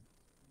God.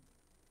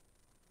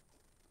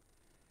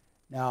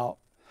 Now,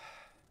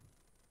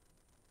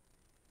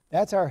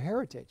 that's our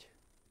heritage.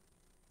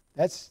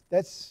 That's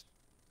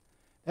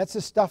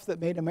the stuff that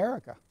made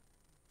America.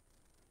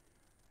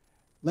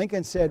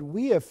 Lincoln said,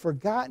 we have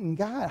forgotten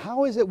God.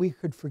 How is it we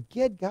could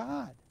forget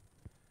God?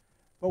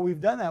 But we've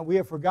done that. We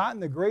have forgotten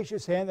the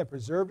gracious hand that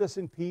preserved us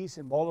in peace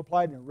and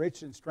multiplied and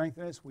enriched and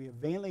strengthened us. We have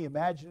vainly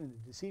imagined in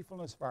the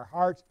deceitfulness of our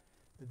hearts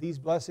that these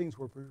blessings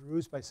were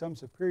produced by some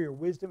superior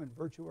wisdom and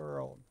virtue of our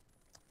own.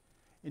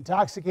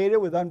 Intoxicated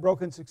with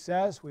unbroken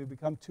success, we have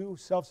become too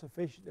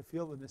self-sufficient to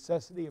feel the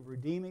necessity of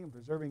redeeming and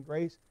preserving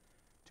grace,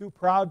 too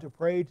proud to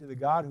pray to the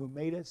God who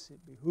made us. It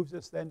behooves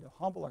us then to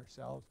humble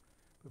ourselves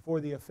before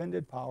the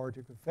offended power,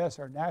 to confess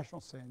our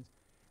national sins,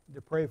 and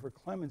to pray for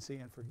clemency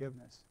and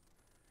forgiveness.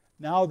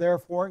 Now,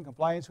 therefore, in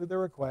compliance with the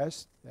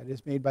request that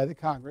is made by the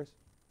Congress,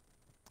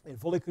 and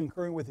fully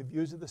concurring with the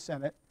views of the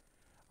Senate,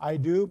 I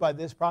do, by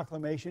this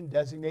proclamation,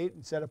 designate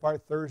and set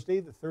apart Thursday,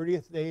 the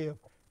 30th day of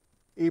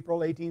April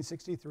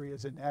 1863,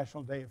 as a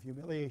national day of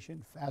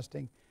humiliation,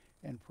 fasting,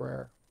 and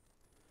prayer.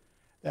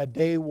 That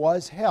day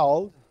was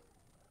held.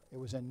 It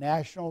was a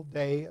national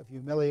day of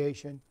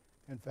humiliation,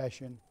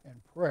 confession,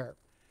 and prayer.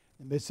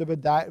 In the midst of a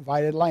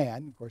divided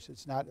land, of course,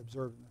 it's not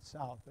observed in the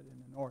South, but in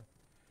the North.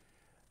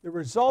 The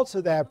results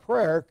of that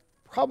prayer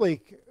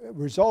probably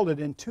resulted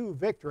in two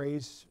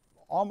victories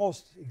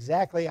almost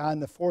exactly on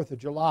the 4th of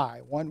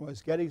July. One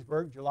was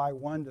Gettysburg, July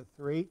 1 to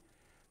 3,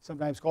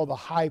 sometimes called the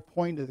high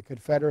point of the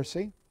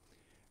Confederacy.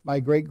 My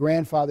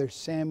great-grandfather,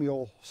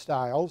 Samuel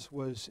Stiles,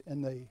 was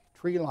in the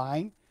tree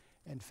line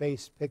and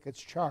faced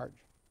Pickett's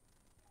charge.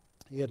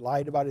 He had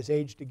lied about his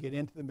age to get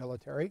into the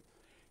military,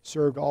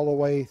 served all the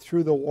way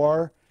through the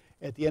war.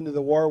 At the end of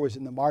the war was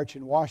in the march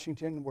in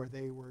Washington where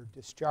they were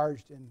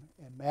discharged in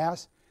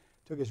mass,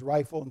 took his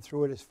rifle and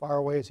threw it as far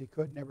away as he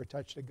could, never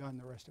touched a gun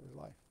the rest of his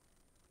life.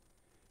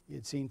 He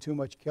had seen too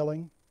much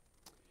killing.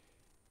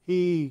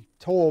 He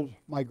told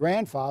my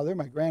grandfather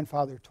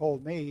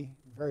told me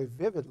very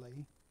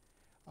vividly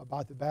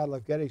about the Battle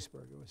of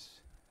Gettysburg.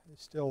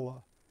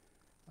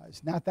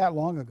 It's not that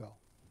long ago,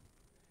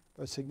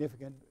 but a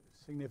significant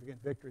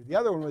victory. The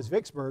other one was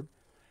Vicksburg,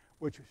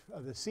 which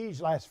the siege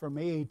lasts from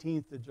May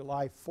 18th to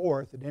July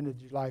 4th. It ended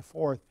July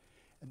 4th,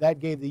 and that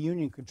gave the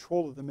Union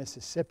control of the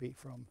Mississippi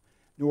from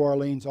New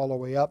Orleans all the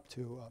way up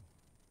to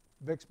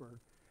Vicksburg.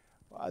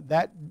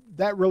 That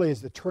really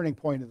is the turning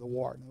point of the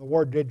war. Now, the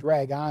war did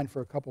drag on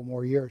for a couple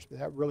more years, but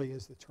that really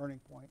is the turning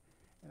point,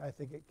 and I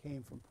think it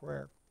came from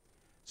prayer.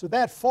 So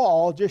that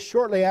fall, just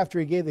shortly after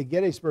he gave the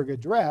Gettysburg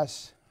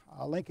Address,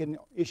 Lincoln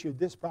issued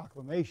this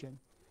proclamation: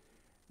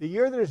 "The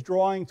year that is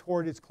drawing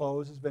toward its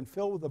close has been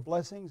filled with the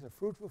blessings of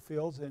fruitful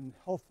fields and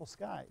healthful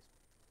skies.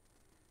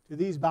 To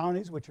these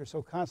bounties, which are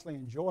so constantly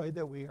enjoyed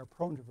that we are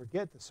prone to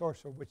forget the source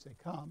from which they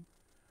come,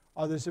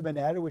 others have been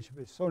added which have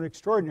been so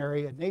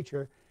extraordinary in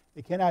nature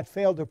they cannot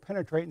fail to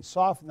penetrate and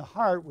soften the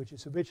heart, which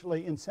is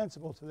habitually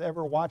insensible to the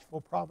ever-watchful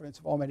providence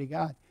of Almighty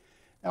God."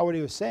 Now what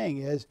he was saying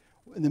is,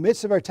 in the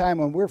midst of our time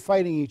when we're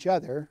fighting each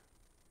other,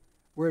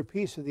 we're at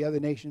peace with the other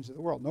nations of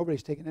the world.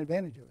 Nobody's taking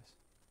advantage of us.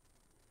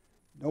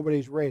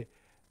 Nobody's ready.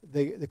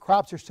 The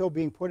crops are still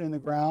being put in the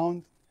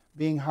ground,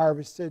 being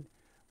harvested.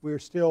 We're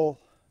still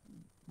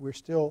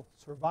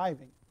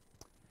surviving.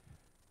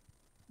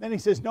 Then he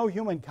says, "No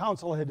human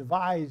counsel had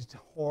devised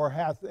or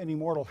hath any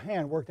mortal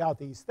hand worked out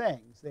these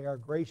things. They are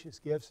gracious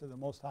gifts of the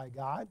Most High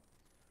God,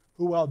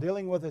 who while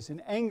dealing with us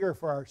in anger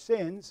for our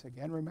sins,"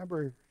 again,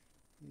 remember,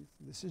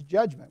 this is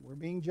judgment. We're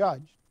being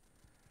judged.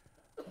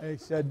 He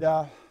said,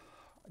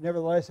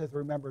 "nevertheless hath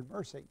remembered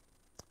mercy.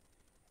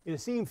 It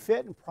has seemed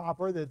fit and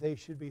proper that they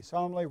should be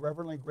solemnly,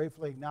 reverently,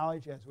 gratefully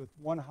acknowledged as with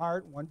one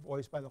heart, one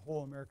voice by the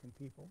whole American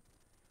people.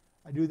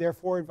 I do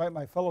therefore invite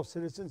my fellow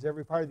citizens,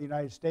 every part of the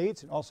United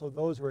States, and also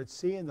those who are at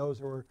sea and those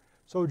who are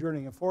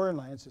sojourning in foreign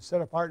lands, to set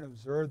apart and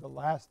observe the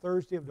last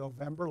Thursday of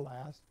November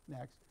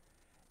next,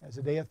 as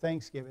a day of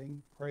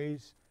thanksgiving,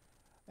 praise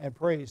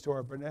to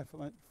our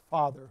benevolent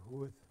Father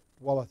who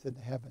dwelleth in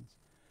the heavens."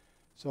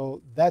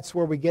 So that's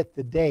where we get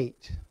the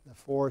date, the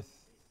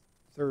fourth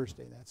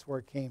Thursday. That's where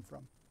it came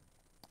from.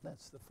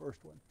 That's the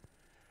first one.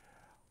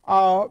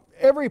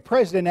 Every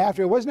president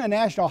after, it wasn't a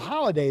national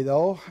holiday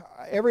though,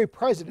 every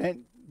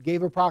president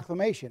gave a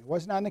proclamation. It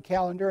wasn't on the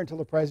calendar until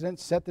the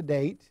president set the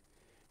date.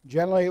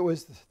 Generally it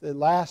was the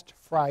last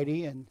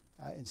Friday and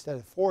instead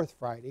of fourth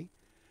Friday,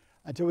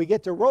 until we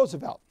get to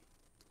Roosevelt.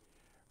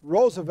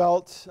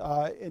 Roosevelt this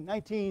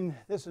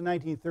is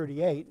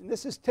 1938, and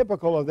this is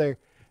typical of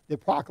the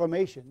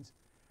proclamations.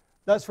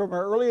 "Thus from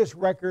our earliest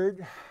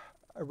record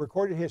of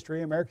recorded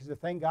history, Americans have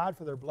thanked God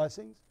for their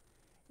blessings.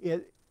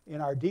 In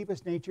our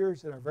deepest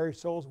natures, in our very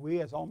souls, we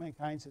as all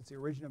mankind since the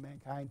origin of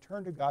mankind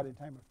turn to God in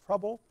time of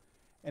trouble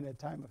and in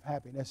time of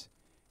happiness.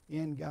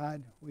 In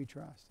God we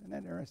trust." Isn't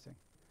that interesting?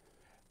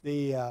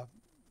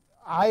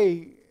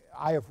 I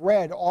have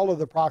read all of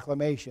the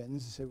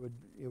proclamations. It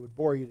would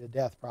bore you to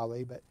death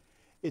probably, but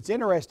it's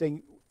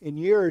interesting. In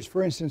years,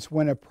 for instance,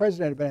 when a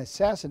president had been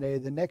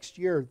assassinated, the next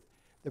year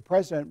the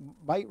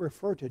president might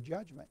refer to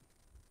judgment.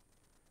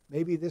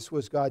 Maybe this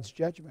was God's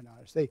judgment on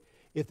us.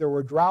 If there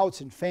were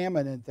droughts and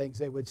famine and things,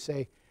 they would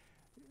say,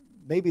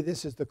 maybe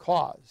this is the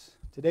cause.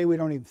 Today we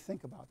don't even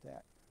think about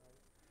that.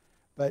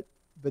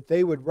 But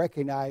they would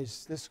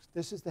recognize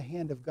this is the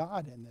hand of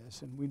God in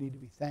this, and we need to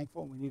be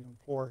thankful, and we need to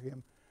implore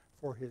Him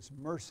for His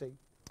mercy.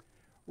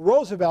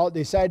 Roosevelt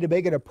decided to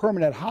make it a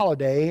permanent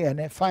holiday,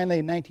 and finally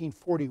in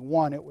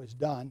 1941 it was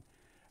done,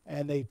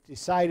 and they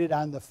decided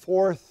on the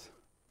fourth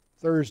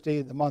Thursday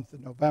of the month of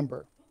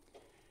November.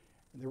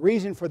 And the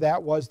reason for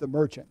that was the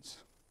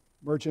merchants.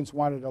 Merchants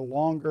wanted a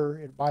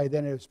longer, by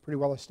then it was pretty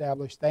well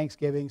established,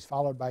 Thanksgiving's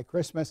followed by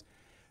Christmas.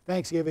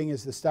 Thanksgiving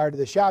is the start of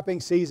the shopping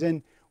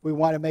season. We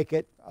want to make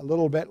it a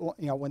little bit,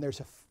 when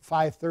there's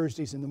 5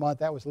 Thursdays in the month,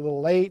 that was a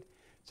little late.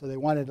 So they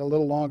wanted a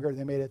little longer.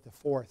 They made it the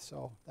 4th.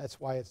 So that's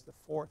why it's the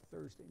 4th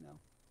Thursday now.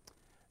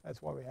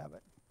 That's why we have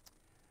it.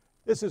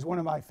 This is one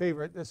of my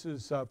favorite. This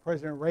is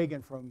President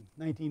Reagan from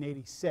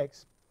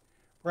 1986.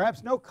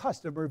 "Perhaps no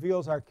custom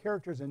reveals our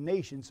character as a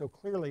nation so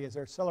clearly as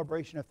our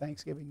celebration of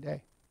Thanksgiving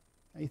Day."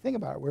 Now you think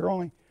about it. We're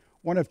only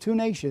one of 2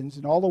 nations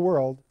in all the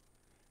world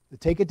that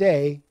take a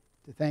day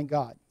to thank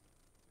God.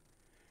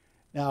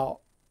 Now,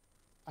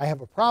 I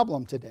have a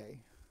problem today.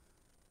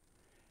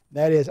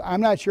 That is,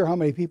 I'm not sure how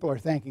many people are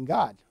thanking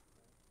God.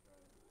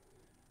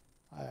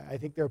 I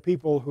think there are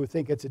people who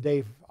think it's a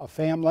day of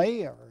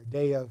family or a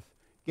day of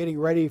getting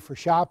ready for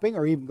shopping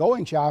or even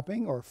going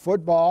shopping or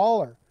football,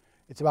 or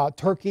it's about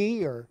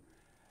turkey, or,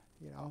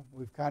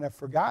 we've kind of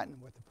forgotten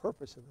what the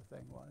purpose of the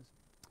thing was.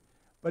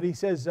 But he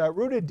says,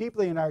 rooted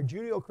deeply in our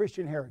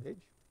Judeo-Christian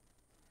heritage,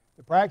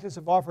 the practice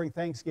of offering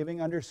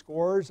thanksgiving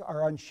underscores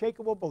our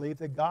unshakable belief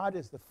that God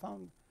is the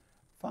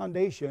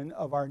foundation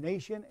of our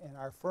nation and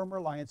our firm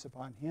reliance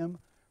upon Him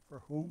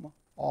for whom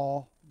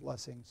all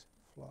blessings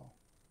flow.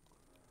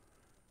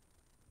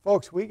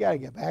 Folks, we got to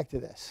get back to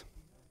this.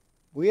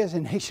 We as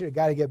a nation have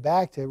got to get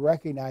back to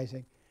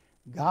recognizing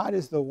God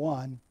is the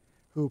one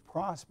who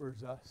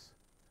prospers us.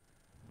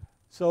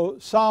 So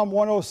Psalm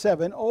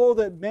 107, oh,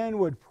 that men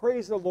would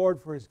praise the Lord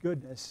for His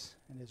goodness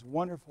and His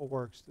wonderful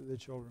works to the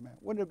children of men.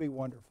 Wouldn't it be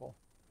wonderful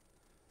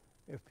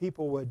if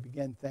people would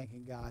begin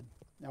thanking God?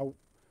 Now,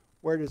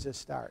 where does this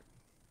start?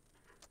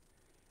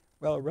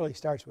 Well, it really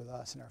starts with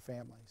us and our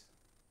families.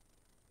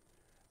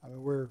 I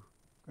mean, we're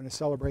going to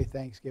celebrate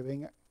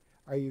Thanksgiving.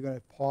 Are you going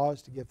to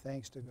pause to give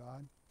thanks to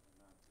God?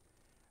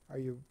 Are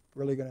you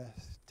really going to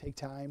take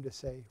time to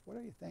say, what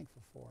are you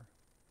thankful for?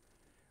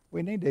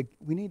 We need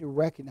to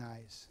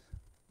recognize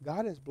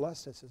God has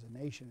blessed us as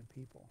a nation and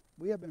people.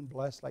 We have been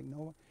blessed like no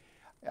one.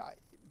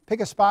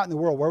 Pick a spot in the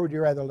world. Where would you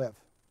rather live?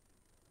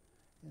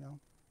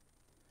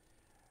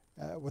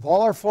 With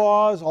all our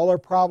flaws, all our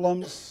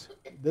problems,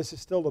 this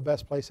is still the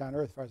best place on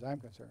earth as far as I'm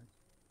concerned.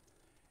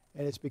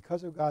 And it's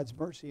because of God's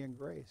mercy and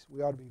grace.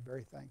 We ought to be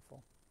very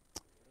thankful.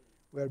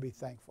 We ought to be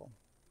thankful.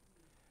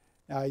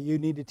 Now, you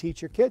need to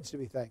teach your kids to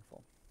be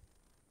thankful.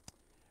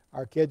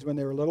 Our kids, when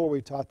they were little,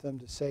 we taught them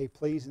to say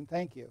please and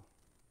thank you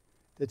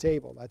at the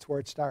table. That's where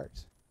it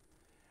starts.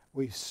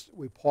 We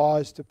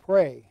paused to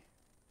pray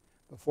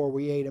before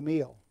we ate a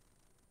meal.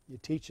 You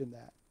teach them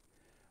that.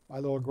 My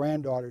little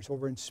granddaughters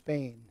over in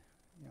Spain,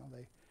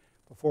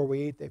 before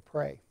we eat, they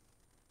pray.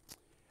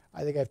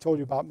 I think I've told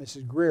you about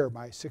Mrs. Greer,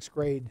 my 6th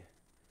grade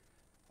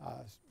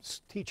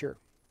teacher.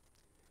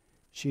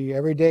 She,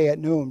 every day at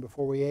noon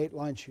before we ate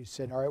lunch, she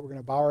said, all right, we're going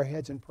to bow our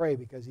heads and pray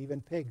because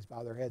even pigs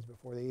bow their heads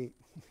before they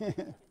eat.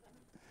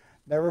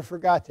 Never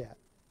forgot that.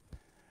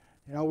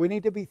 We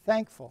need to be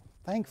thankful.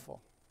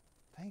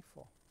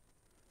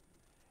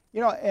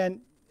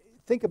 And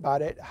think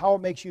about it, how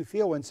it makes you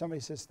feel when somebody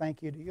says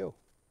thank you to you.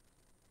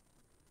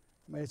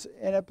 I mean,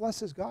 and it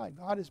blesses God.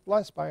 God is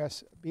blessed by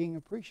us being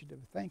appreciative,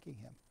 thanking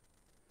Him.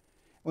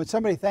 When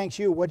somebody thanks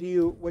you,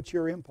 what's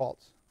your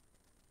impulse?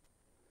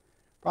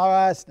 Probably,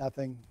 that's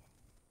nothing.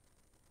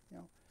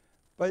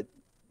 But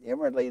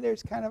inwardly,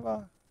 there's kind of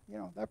a,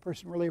 that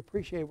person really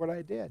appreciated what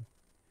I did.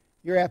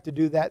 You have to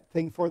do that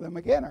thing for them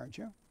again, aren't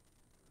you?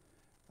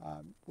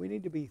 We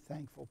need to be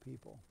thankful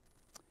people.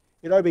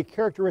 It ought to be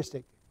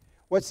characteristic.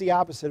 What's the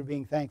opposite of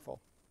being thankful?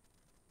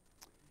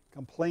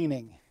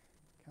 Complaining.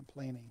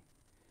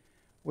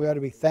 We ought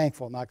to be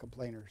thankful, not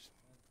complainers.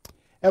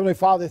 Heavenly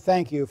Father,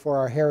 thank you for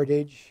our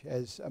heritage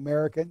as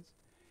Americans.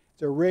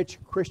 It's a rich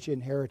Christian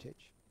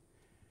heritage.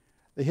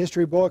 The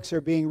history books are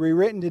being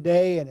rewritten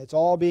today, and it's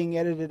all being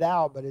edited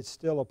out, but it's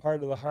still a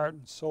part of the heart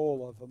and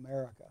soul of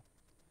America.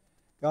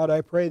 God,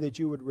 I pray that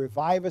you would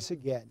revive us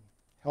again.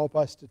 Help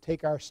us to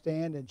take our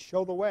stand and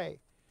show the way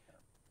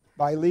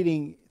by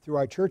leading through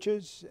our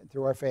churches and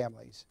through our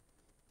families.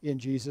 In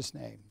Jesus'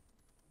 name,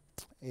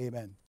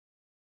 amen.